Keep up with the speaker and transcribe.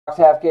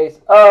Half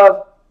case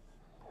of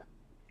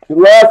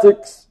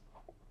Classics.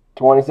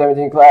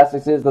 2017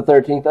 Classics is the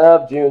 13th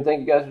of June.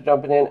 Thank you guys for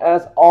jumping in.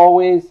 As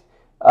always,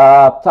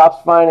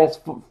 Topps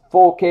Finest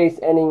full case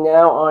ending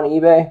now on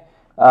eBay.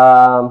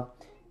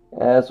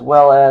 As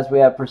well as we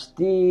have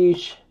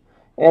Prestige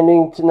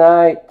ending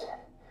tonight.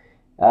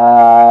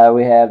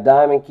 We have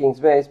Diamond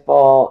Kings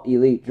Baseball,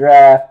 Elite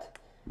Draft,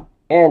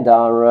 and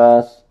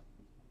Donruss.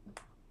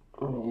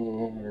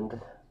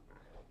 And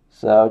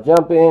so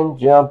jump in.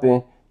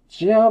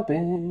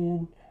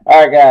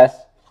 Alright, guys.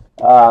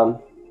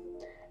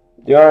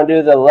 Do you want to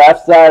do the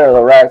left side or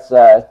the right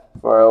side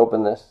before I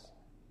open this?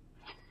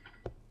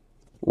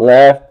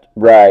 Left,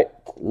 right.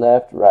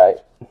 Left, right.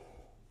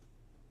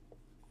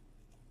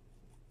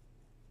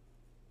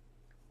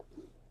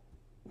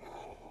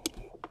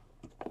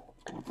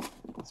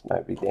 This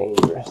might be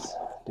dangerous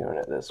doing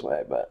it this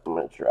way, but I'm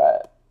going to try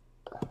it.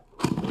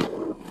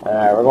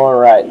 Alright, we're going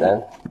right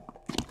then.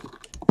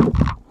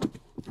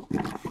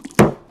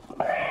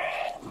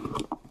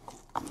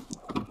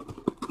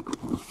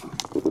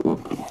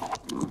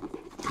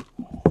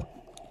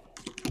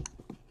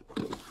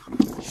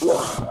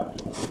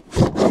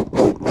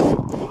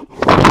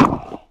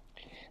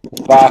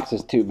 This box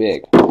is too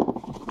big.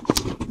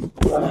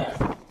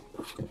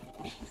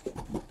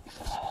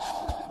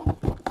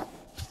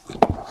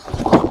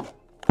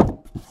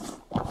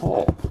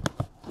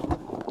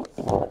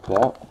 Worked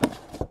out.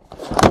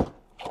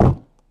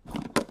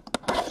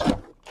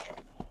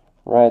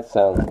 Right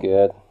sounds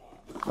good.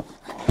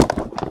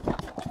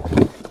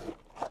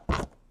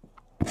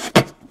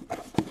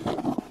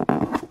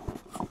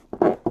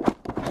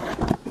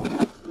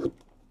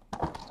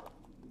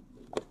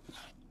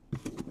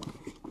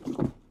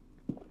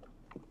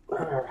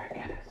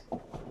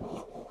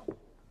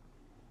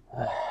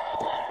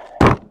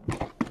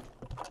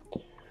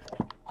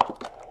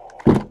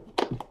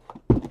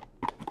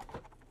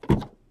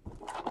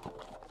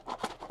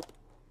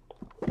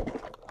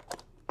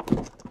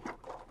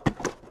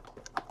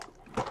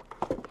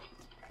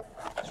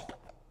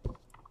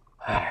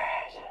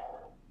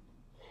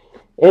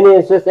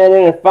 Indians just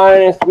ending in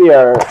finest. We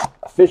are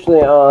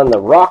officially on the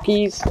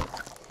Rockies,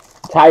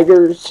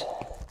 Tigers,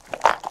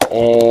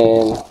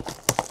 and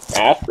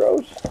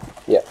Astros.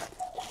 Yep.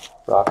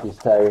 Rockies,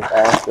 Tigers,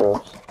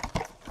 Astros.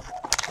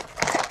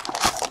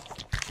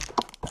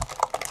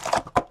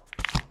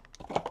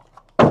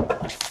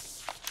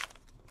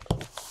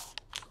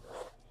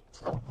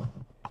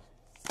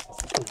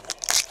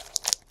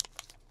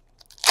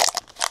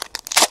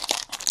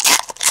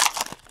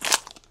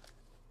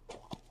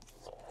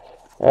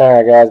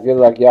 Alright, guys. Good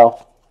luck,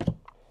 y'all.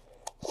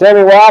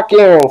 Sammy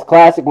Watkins,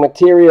 classic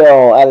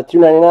material out of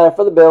 $2.99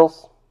 for the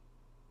Bills.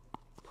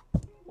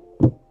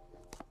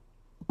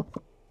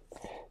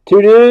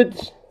 Two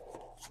dudes.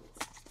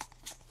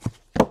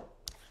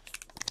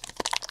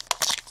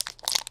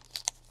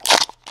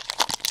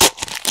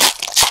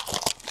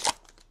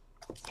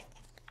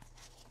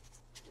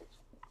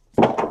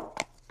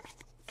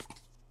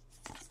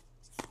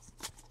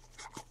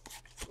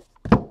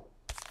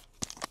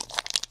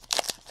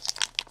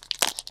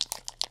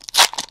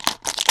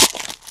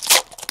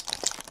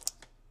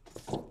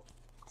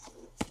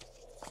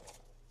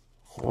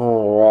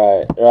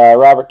 All right,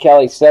 Robert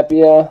Kelly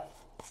Sepia,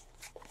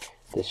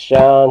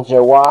 Deshaun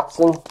Joe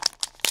Watson,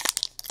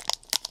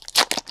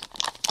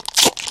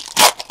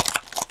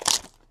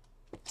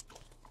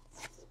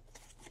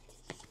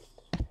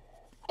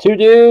 two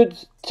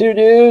dudes.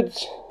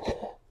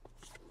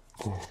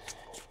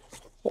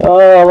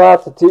 Oh,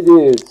 lots of two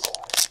dudes.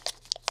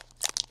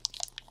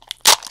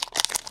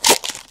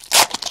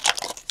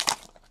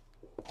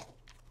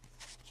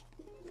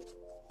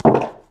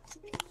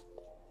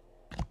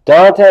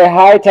 Dante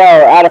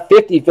Hightower out of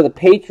 50 for the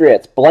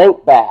Patriots.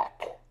 Blank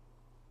back.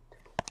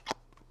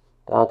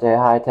 Dante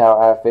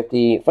Hightower out of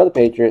 50 for the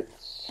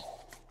Patriots.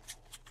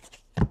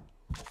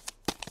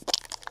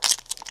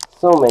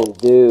 So many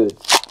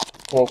dudes.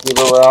 Can't keep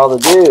up with all the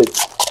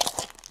dudes.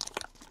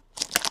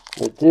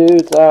 The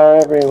dudes are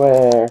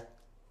everywhere.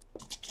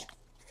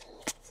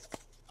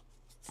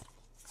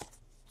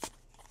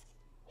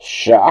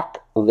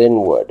 Shock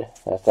Linwood.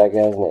 That's that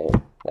guy's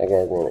name. That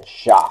guy's name is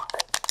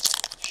Shock.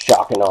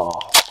 Shock and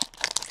awe.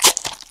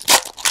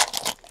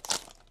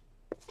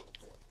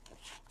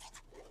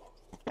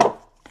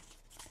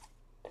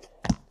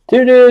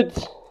 Two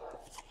dudes.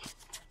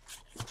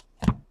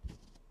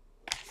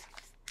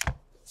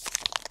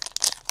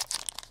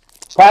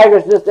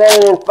 Tigers just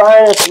ended in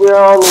finest. We're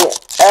on the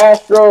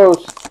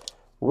Astros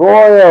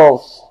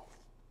Royals.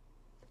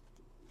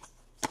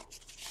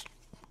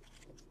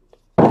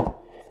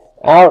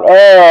 Out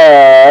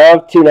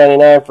of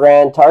 $2.99 for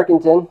Ann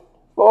Tarkenton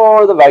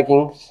for the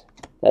Vikings.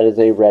 That is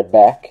a red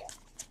back.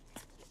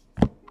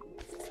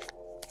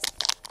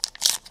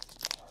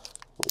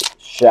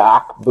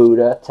 Shock,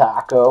 Buddha,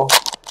 Taco.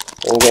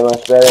 Didn't get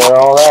much better than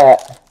all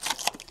that.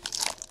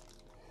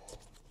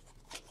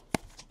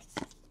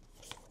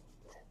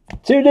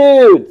 Two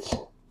dudes.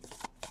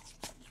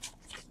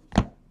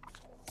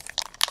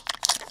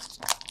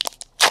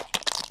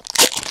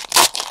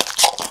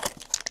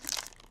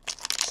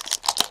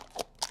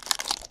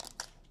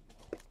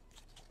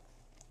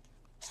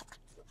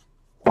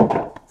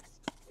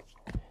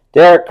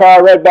 Derek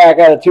Carr, red back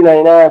out of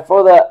 299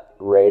 for the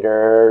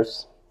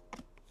Raiders.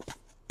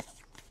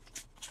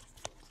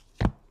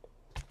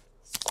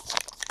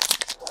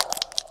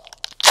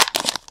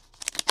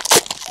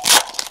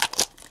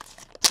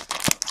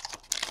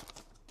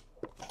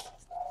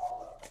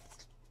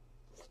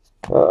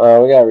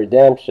 We got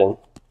redemption.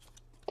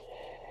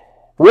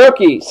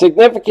 Rookie,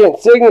 significant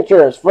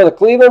signatures for the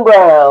Cleveland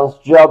Browns,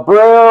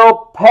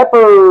 Jabril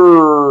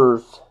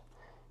Peppers.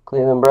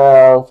 Cleveland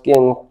Browns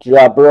getting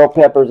Jabril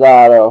Peppers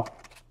auto.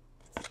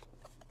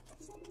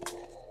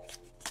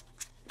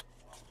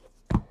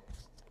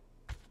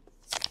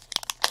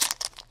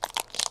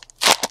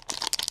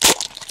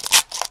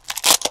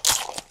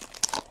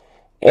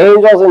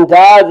 Angels and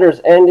Dodgers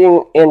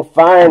ending in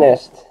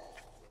finest.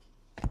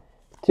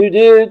 2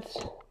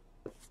 dudes.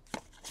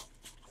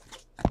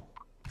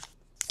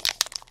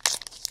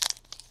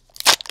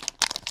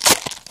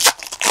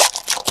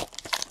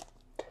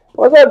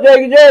 What's up,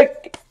 Jakey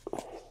Jake?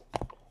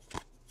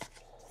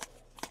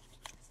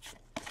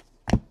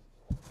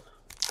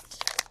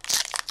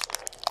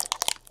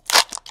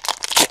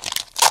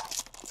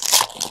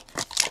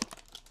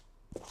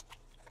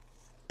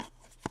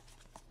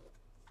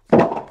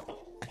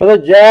 For the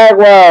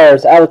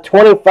Jaguars, out of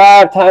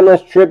 25,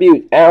 timeless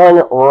tribute,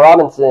 Allen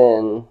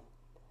Robinson.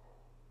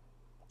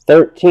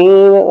 13,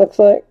 it looks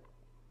like.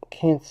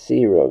 Can't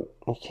see real.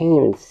 You can't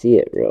even see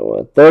it real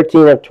well.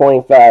 13 of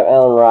 25,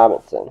 Allen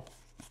Robinson.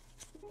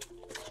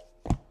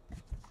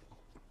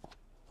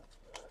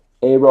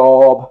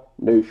 A-Rob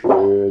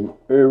Nation.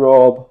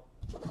 A-Rob.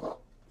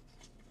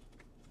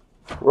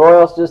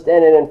 Royals just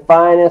ended in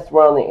finest.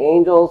 We're on the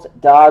Angels,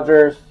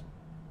 Dodgers.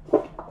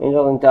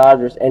 Angels and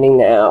Dodgers ending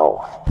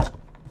now.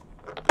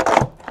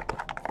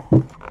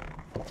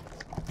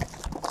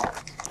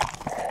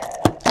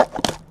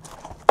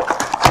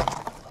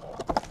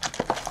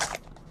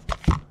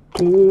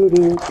 Do,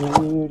 do,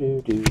 do,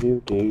 do,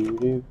 do, do,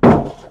 do.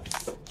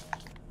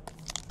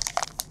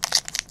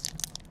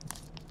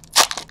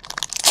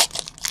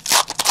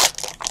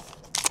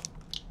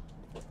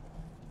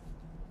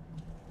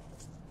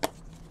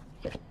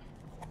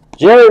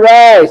 Jerry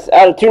Rice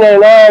out of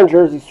 299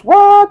 jersey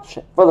swatch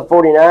for the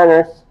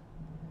 49ers.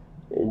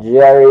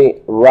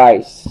 Jerry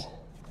Rice.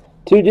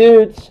 2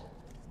 dudes.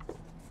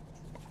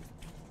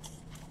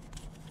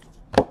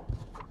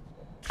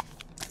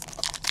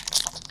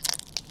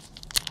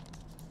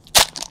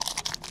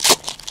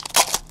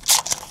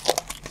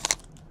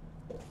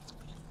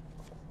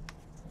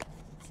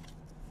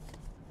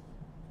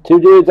 Two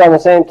dudes on the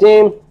same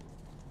team.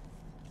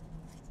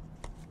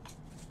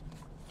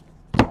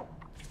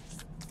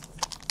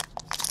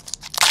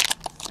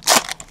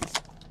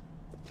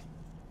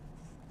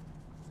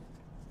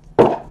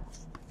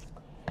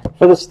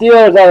 For the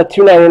Steelers, out of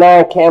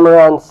 299,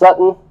 Cameron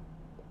Sutton.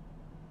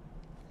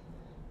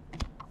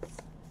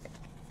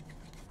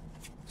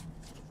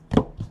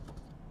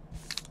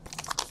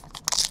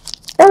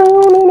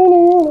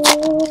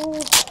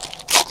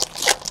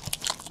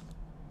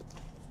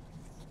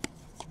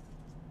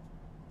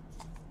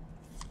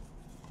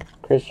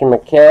 Christian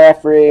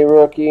McCaffrey,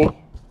 rookie.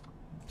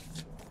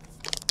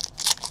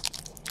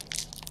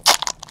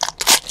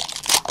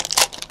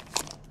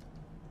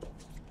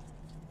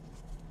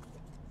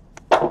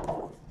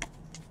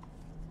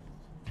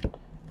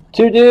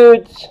 Two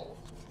dudes.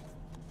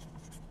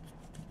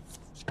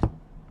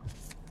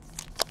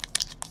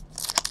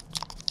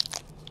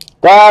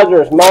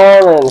 Dodgers,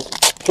 Marlins,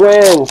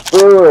 Twins,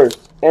 Brewers,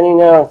 any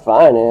now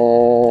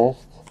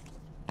finest.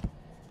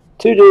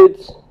 Two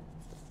dudes.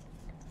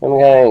 Haven't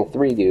got any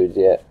 3 dudes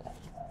yet.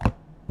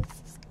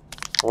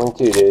 Only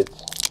 2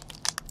 dudes.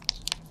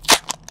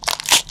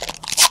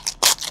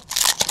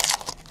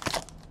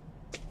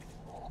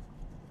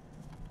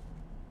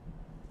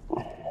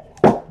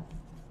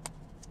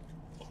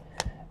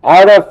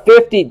 Out of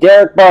 50,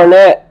 Derek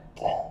Barnett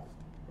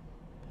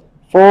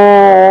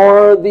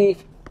for the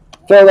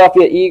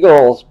Philadelphia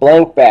Eagles,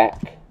 blank back.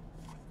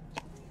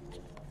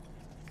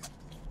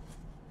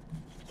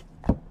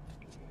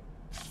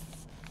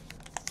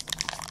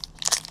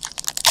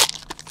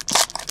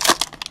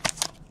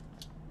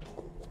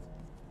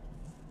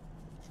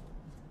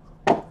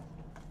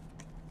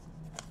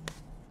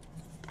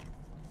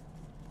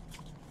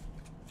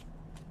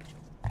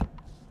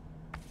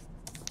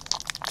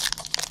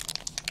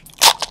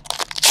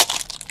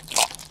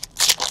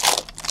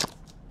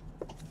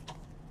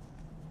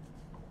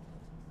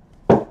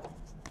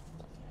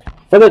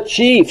 For the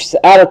Chiefs,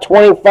 out of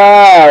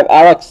 25,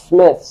 Alex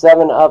Smith,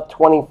 7 of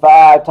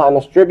 25,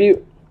 timeless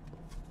tribute.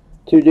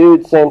 2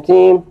 dudes, same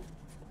team.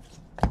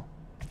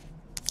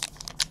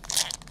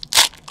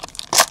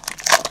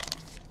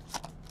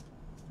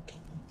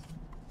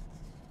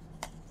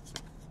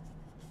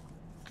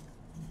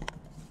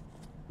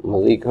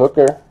 Malik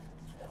Hooker.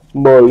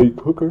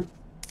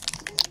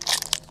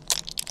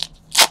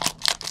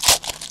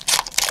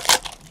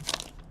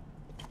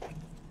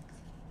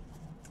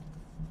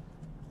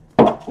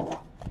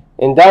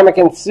 And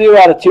Ndamukong Suh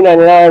out of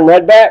 299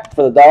 redback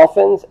for the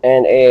Dolphins,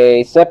 and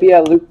a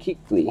Sepia Luke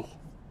Kuechly.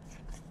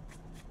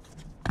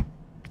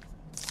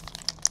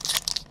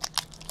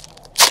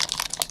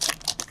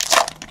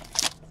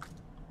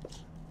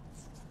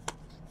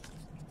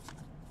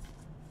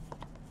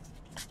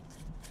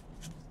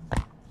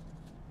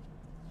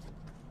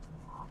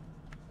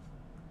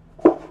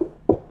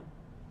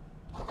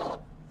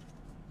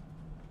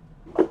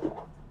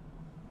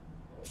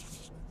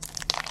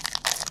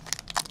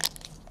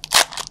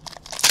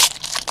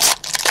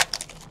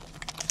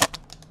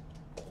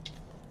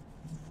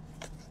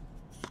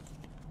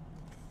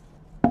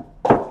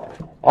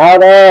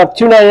 Out of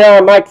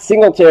 299, Mike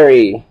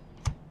Singletary,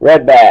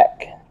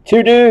 Redback.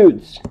 Two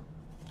Dudes.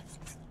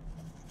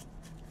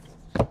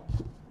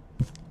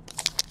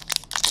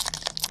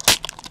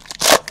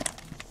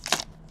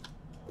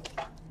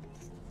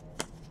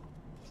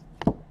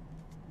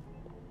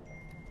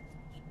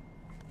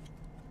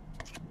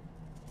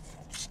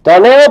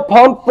 Donnell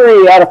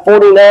Pumphrey out of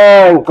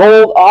 49,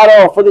 gold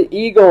auto for the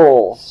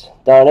Eagles.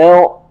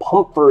 Donnell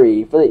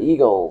Pumphrey for the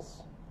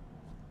Eagles.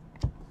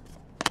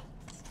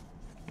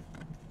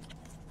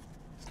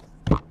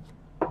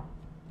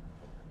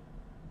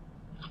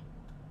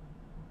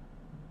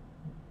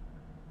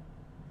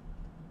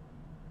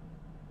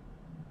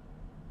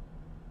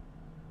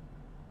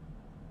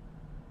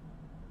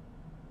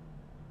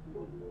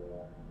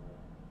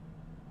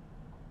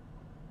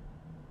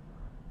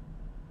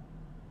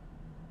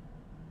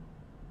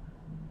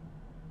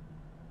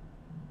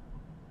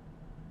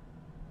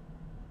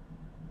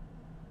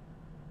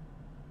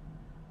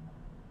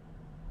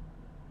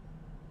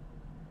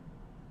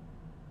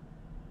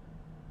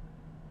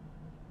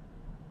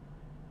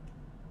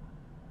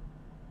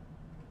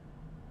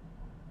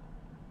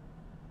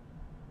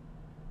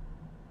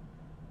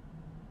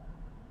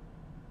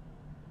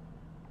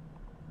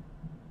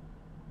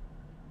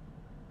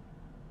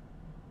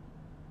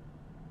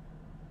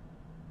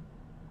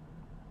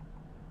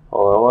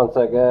 Hold on one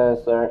sec,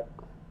 guys. Sorry.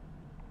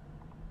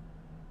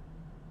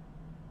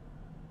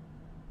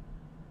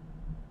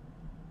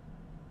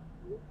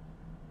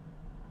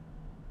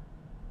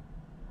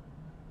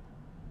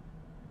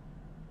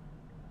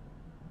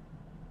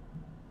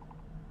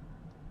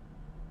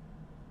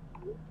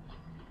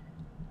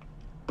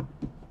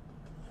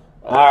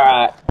 All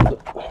right.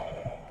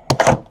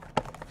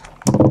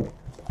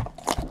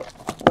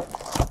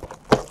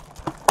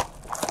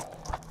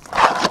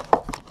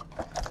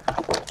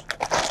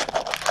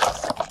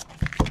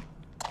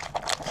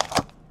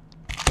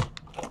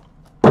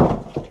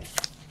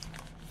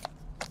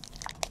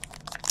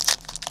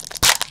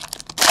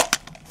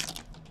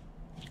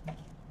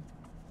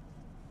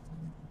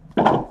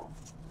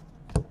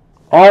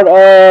 Out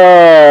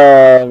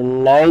of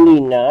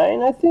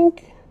 99, I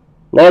think.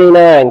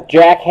 99,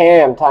 Jack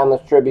Ham,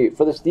 timeless tribute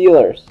for the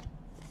Steelers.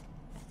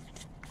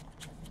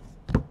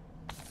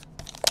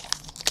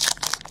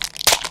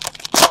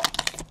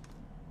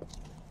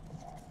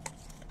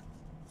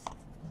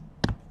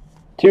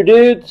 Two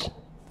Dudes.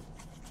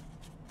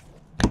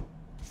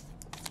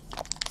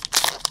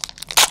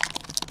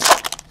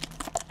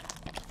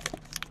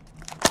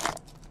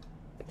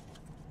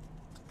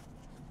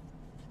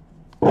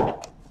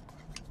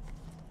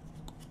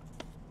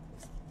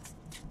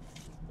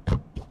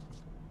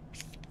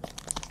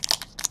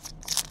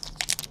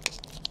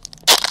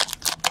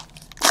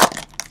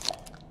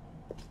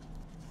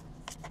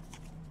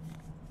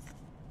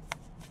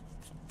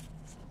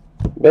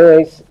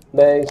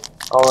 Base,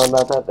 all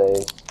about that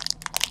base.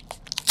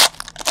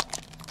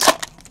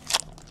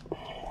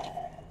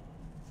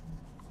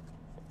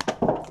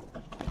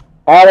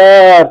 Out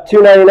of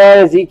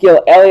 299,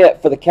 Ezekiel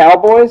Elliott for the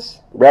Cowboys,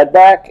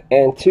 Redback,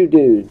 and Two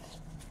Dudes.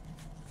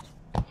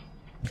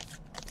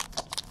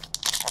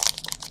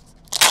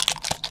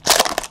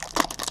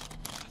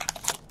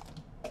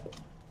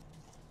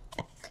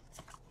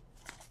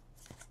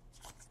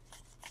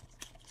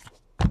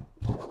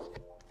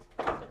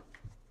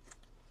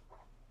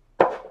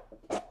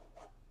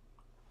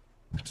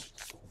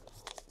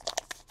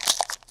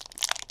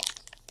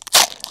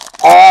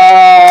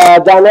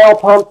 Donnell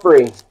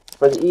Pumphrey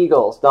for the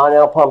Eagles.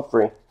 Donnell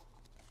Pumphrey.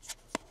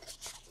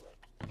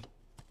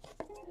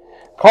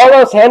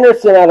 Carlos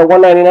Henderson out of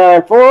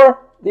 199 for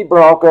the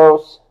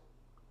Broncos.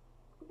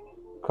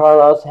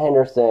 Carlos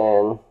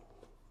Henderson.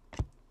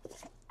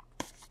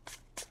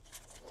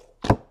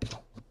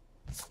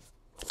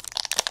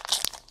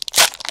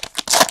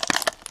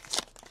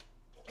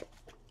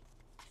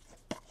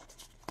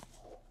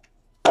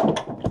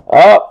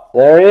 Oh,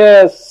 there he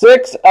is.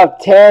 6 of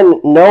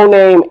 10. No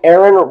name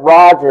Aaron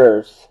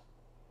Rodgers.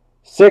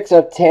 6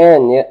 of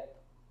 10. Yep.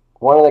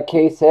 One of the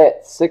case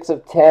hits. 6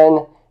 of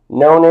 10.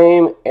 No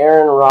name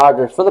Aaron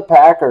Rodgers for the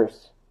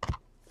Packers.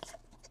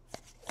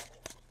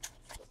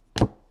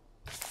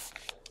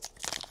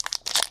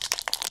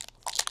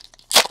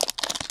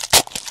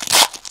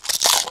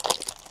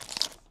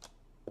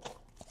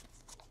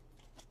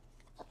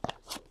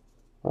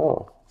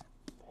 Oh.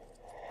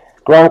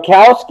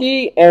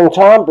 Gronkowski and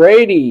Tom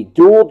Brady,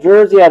 dual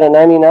jersey out of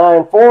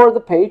 99 for the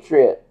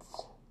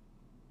Patriots.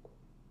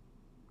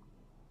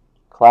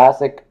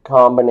 Classic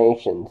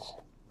combinations.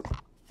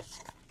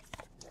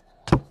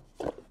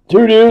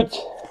 Two Dudes.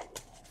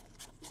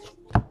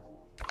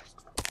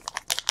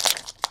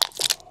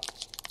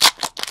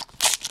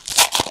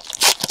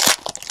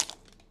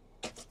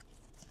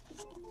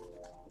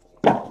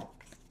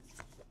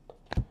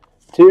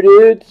 Two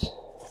Dudes.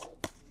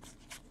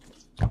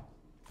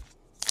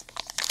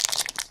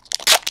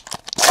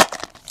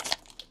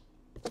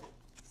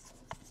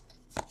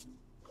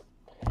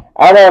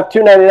 Out of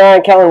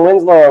 299, Kellen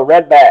Winslow,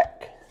 Redback.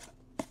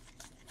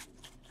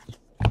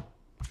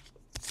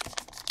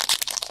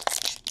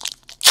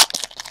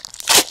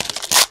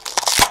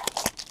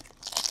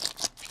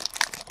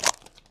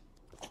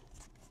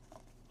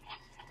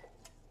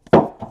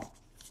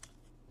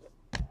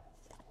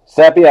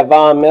 Sepia,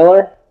 Von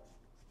Miller.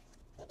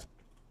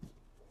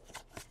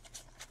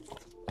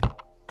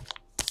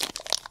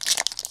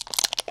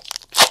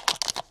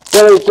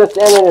 Phillies just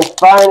ended in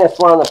finest.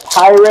 One on the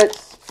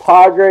Pirates,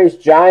 Padres,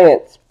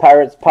 Giants.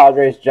 Pirates,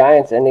 Padres,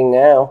 Giants ending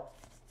now.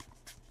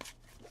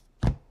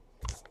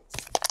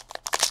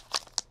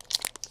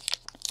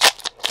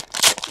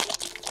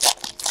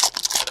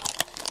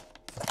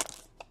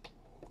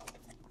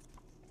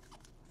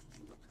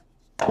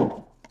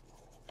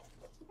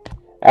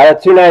 Out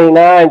of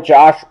 299,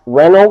 Josh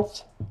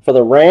Reynolds for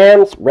the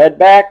Rams,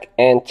 Redback,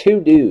 and 2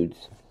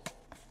 dudes.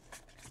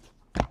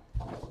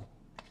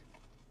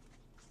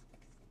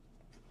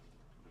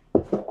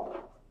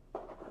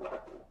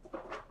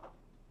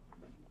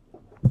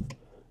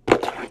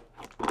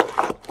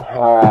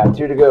 Alright,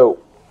 2 to go.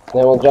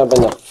 Then we'll jump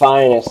into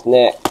finest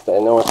next. I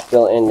know it's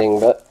still ending,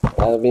 but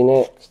that'll be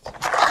next.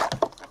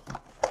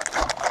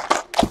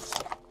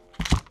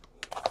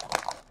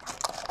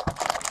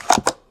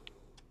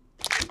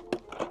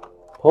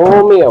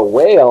 Pull me a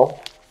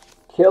whale.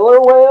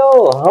 Killer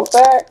whale? A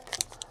humpback?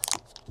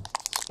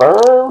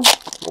 Sperm?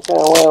 What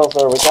kind of whales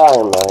are we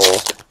talking about here?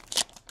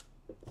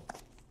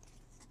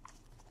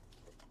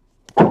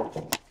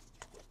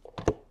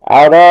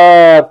 Out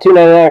of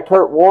 299,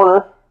 Kurt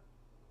Warner.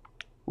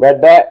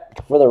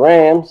 Redback for the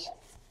Rams.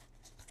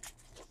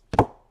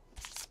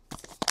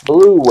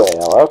 Blue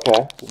whale.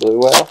 Okay. Blue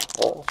whale.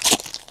 Oh.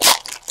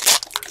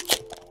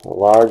 The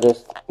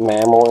largest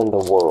mammal in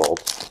the world.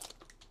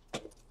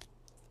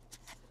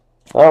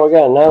 Oh, we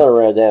got another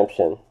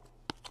redemption.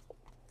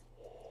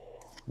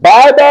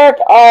 Buyback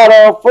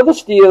auto for the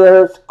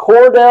Steelers,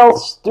 Cordell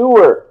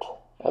Stewart.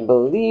 I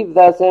believe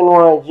that's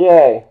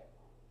NYJ.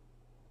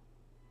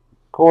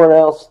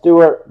 Cordell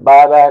Stewart,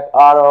 buyback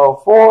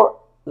auto for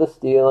the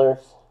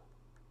Steelers.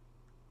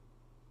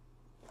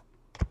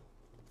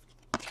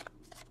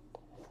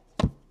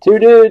 Two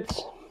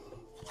dudes.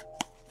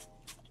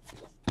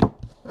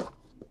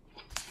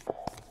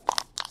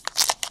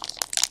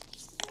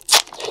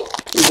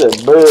 He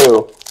said,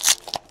 boo.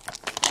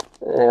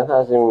 Yeah, I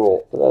thought they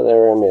were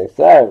going to be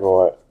excited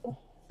for it.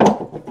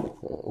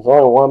 There's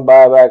only one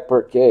buyback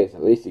per case.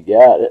 At least you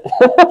got it.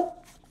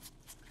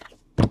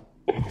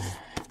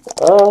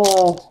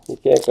 Oh, you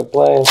can't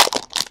complain.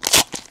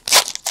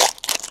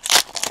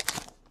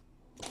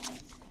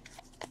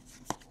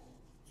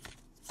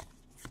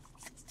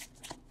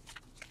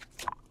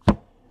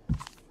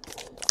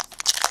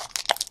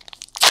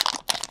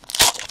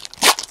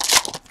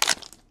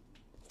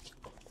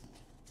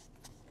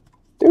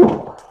 Doop,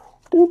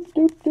 doop,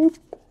 doop, doop.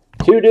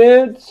 Two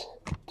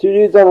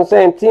dudes on the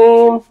same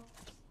team.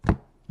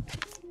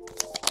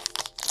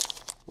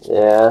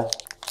 Yeah,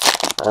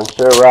 I'm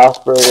sure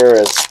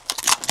Rossberger is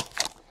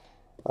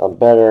a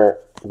better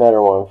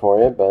one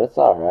for you, but it's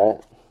all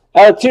right.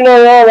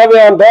 299,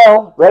 Le'Veon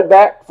Bell,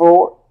 redback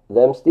for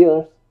them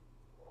Steelers.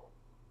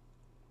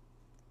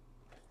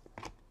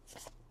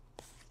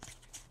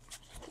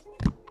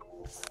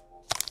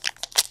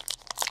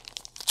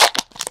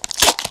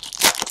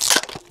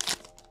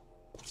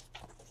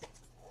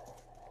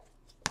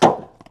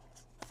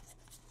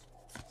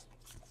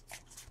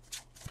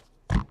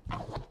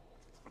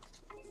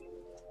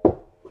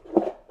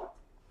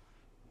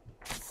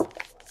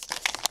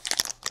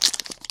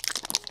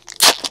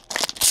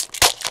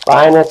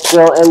 Finest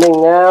still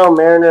ending now.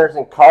 Mariners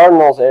and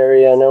Cardinals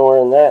area. I know we're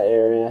in that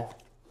area.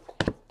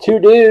 Two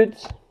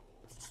dudes.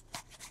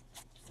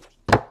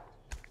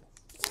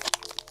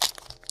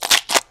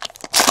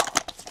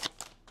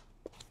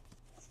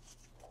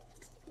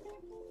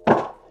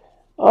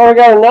 Oh, we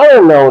got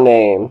another no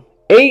name.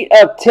 8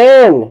 of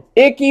 10.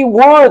 Icky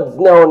Woods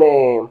no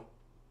name.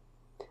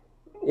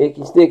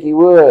 Icky Sticky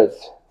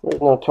Woods.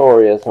 Where's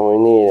Notorious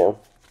when we need him?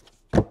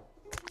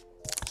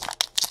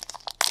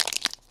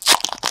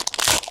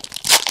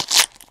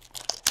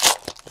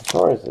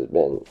 Notorious has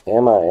been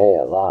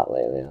MIA a lot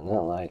lately. I'm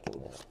not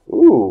liking that.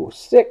 Ooh,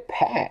 sick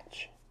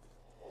patch.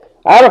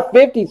 Out of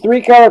 50,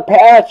 3-color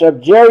patch of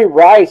Jerry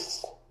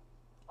Rice.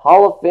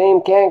 Hall of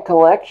Fame can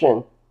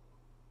collection.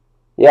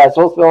 Yeah, it's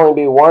supposed to only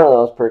be one of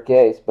those per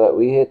case, but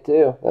we hit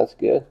 2. That's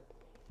good.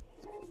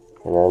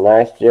 And a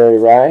nice Jerry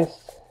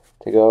Rice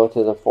to go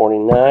to the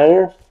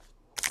 49ers.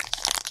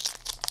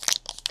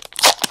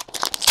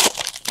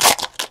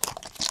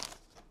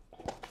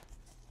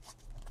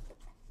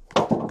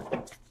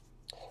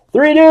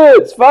 Three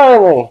dudes,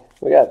 finally.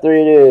 We got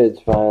 3 dudes,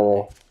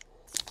 finally.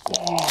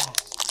 Yeah.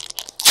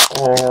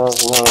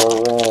 There's another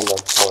random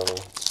for me.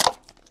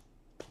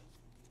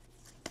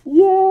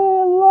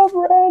 Yeah, love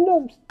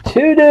randoms.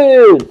 2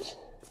 dudes.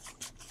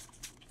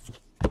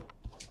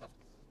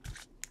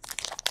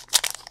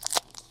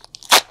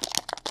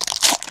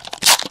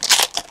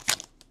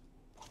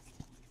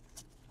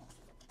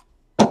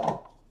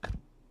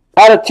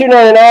 Out of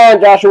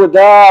 299, Joshua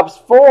Dobbs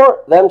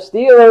for them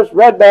Steelers,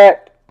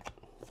 redback.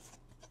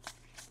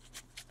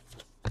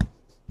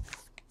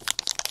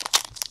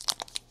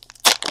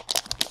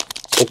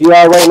 If you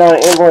are waiting on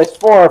an invoice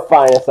for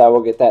Finest, I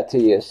will get that to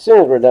you as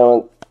soon as we're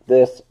done with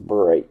this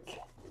break.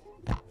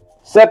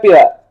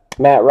 Sepia,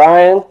 Matt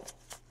Ryan.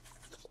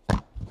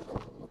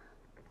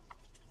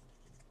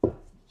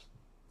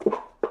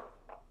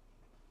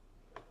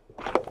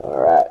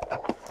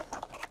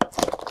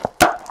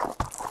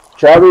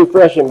 Try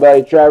refreshing,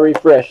 buddy. Try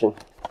refreshing.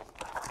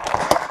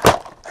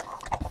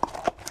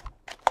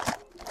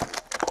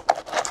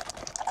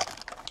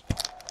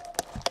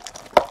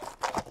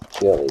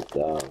 Kill these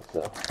dogs,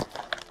 so.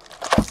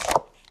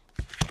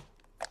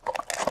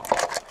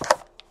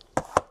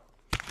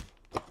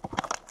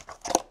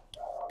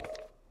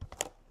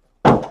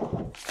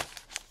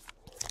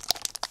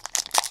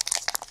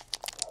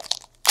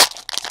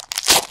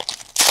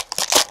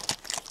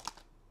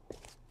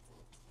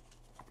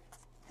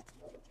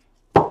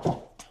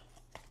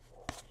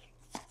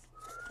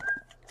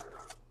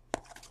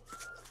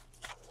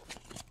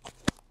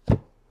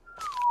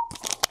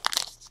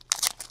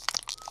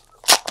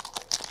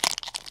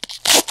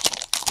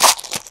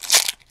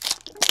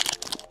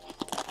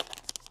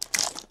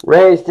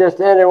 Rays just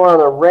ended one of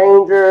the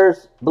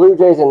Rangers, Blue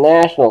Jays, and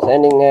Nationals,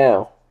 ending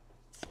now.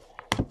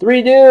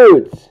 3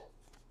 dudes.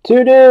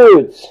 2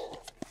 dudes.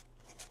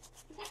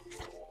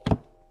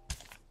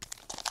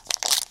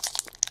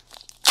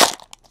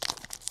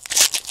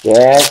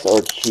 Jags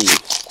or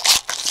Chiefs?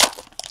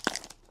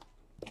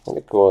 It'd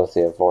be cool to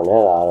see a Fournette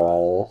auto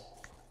out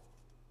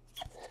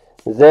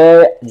of this.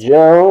 Zay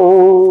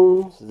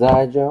Jones.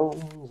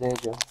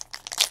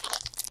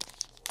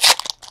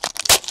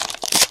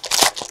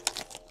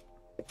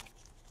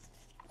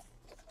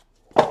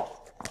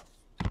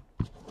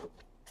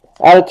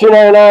 Out of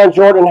 299,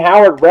 Jordan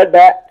Howard,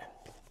 redback.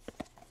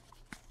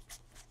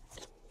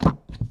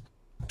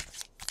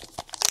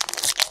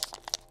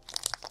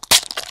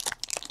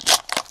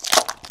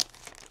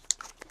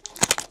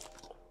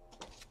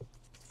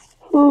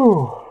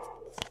 Whew.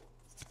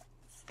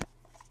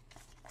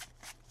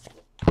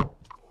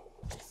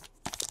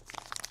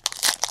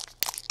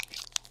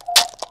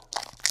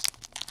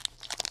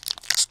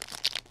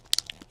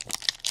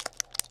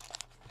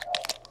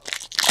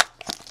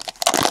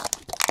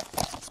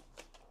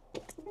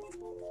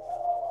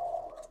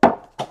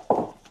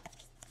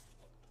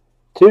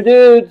 Two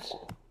dudes.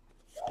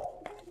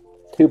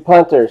 2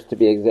 punters, to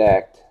be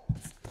exact.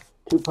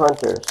 2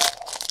 punters.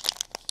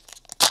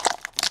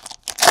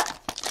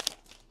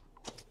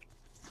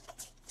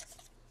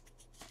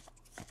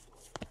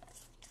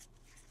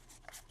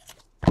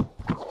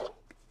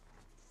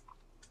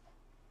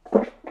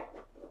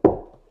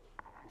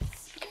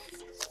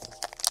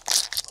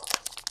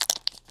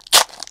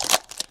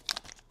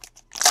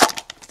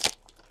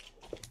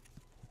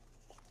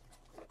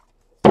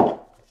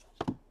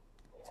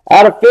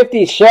 Out of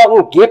 50,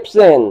 Shelton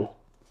Gibson.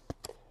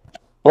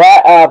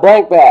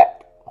 Blank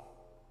back.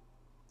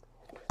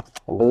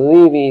 I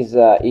believe he's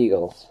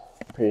Eagles.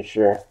 Pretty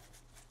sure.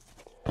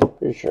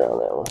 Pretty sure on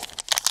that one.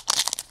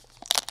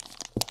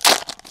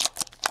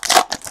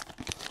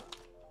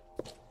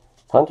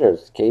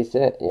 Hunters,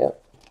 K-Set,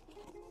 yep.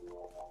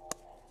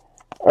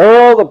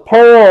 Earl the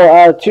Pearl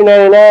out of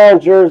 299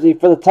 jersey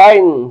for the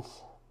Titans.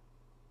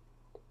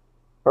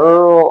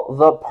 Earl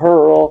the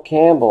Pearl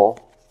Campbell.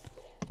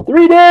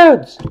 3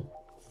 dudes.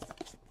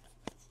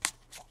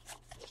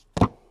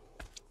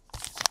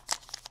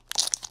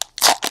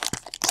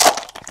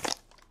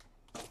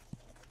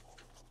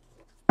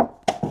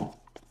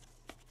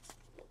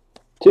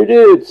 Two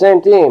dudes,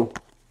 same team.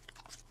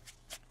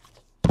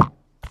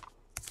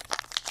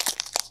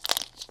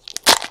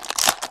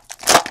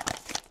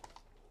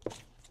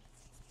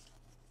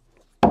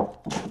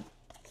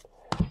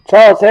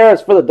 Charles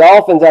Harris for the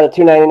Dolphins out of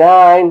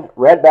 299,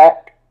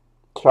 redback.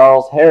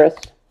 Charles Harris.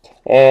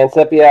 And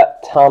Sepia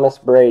Thomas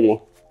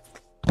Brady.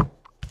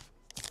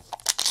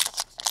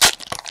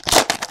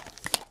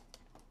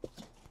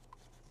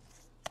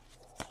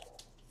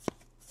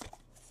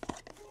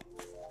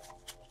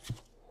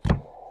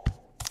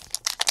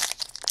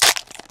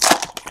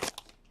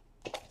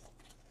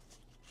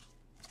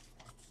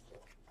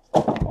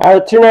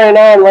 Out of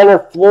 299,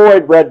 Leonard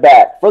Floyd,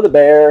 redback for the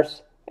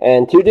Bears.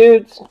 And 2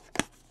 dudes.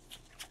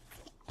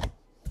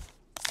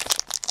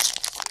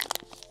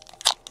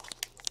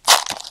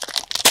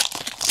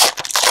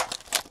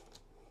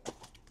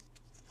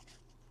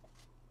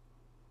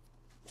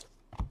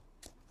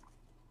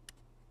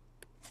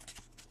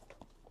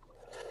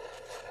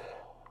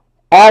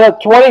 Out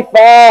of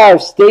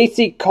 25,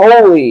 Stacy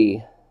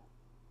Coley.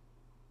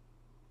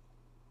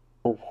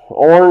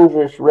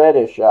 Orangish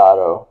reddish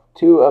auto.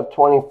 2 of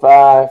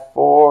 25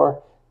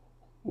 for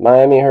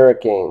Miami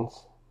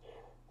Hurricanes.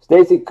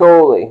 Stacy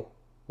Coley.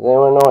 Does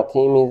anyone know what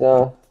team he's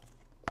on?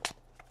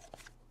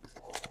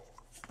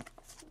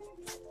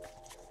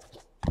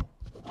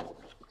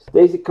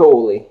 Stacy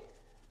Coley.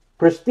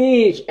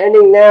 Prestige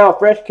ending now.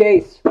 Fresh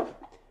case.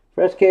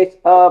 Fresh case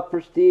of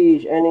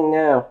Prestige ending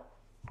now.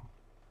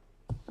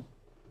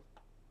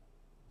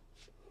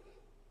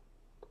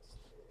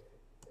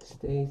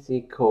 Stacy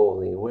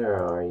Coley, where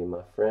are you,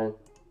 my friend?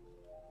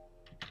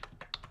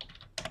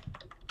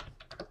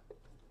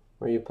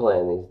 Where are you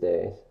playing these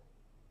days?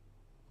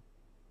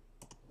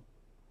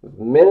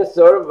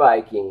 Minnesota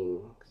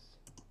Vikings.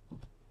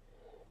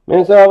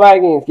 Minnesota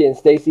Vikings getting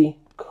Stacy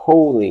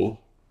Coley.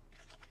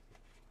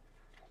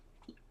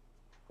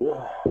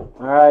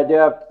 Alright, I do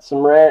have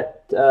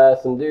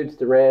some dudes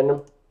to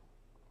random.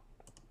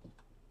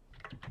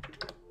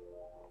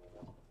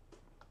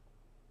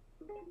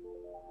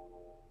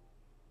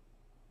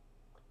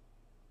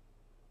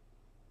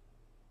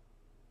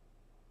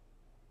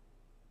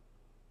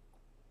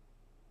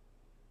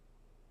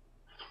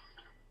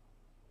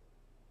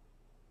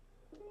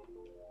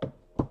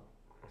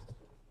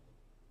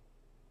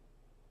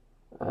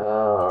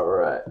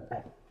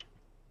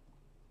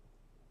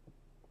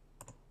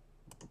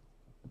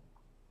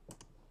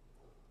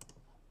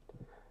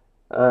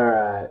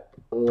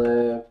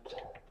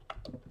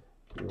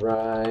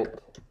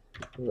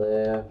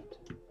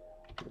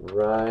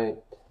 right,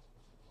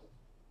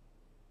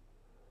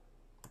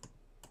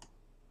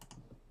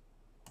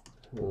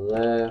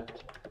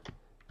 left,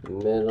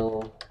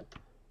 middle,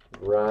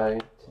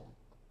 right.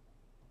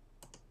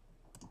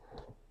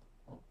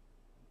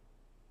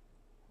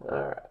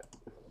 Alright.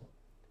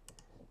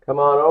 Come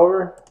on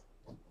over.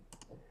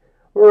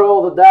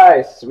 Roll the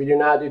dice. We do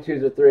not do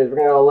 2s or 3s. We're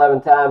going to go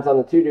 11 times on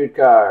the 2 dude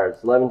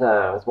cards. 11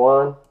 times.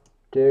 1,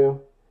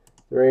 2,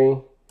 3,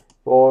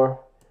 4,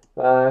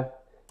 5,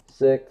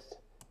 6,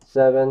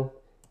 7,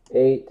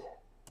 8,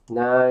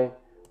 9,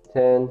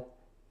 10,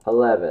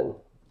 11.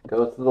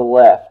 Goes to the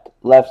left.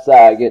 Left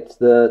side gets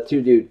the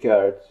 2 dude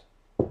cards.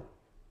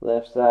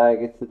 Left side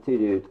gets the 2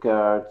 dude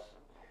cards.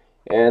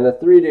 And the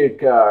 3 dude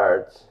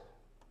cards.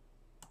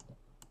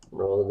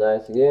 Roll the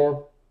dice again.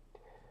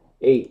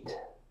 8.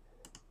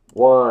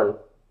 1,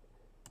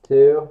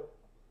 2,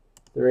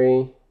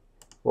 3,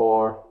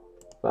 4,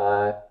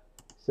 5,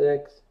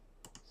 6,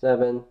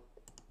 7,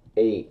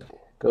 8.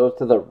 Goes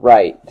to the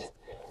right.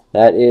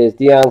 That is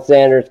Deion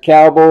Sanders,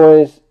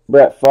 Cowboys,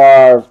 Brett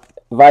Favre,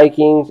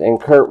 Vikings, and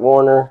Kurt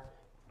Warner,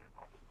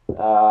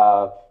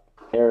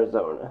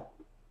 Arizona.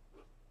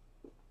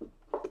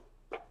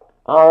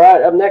 All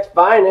right, up next,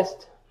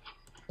 Finest.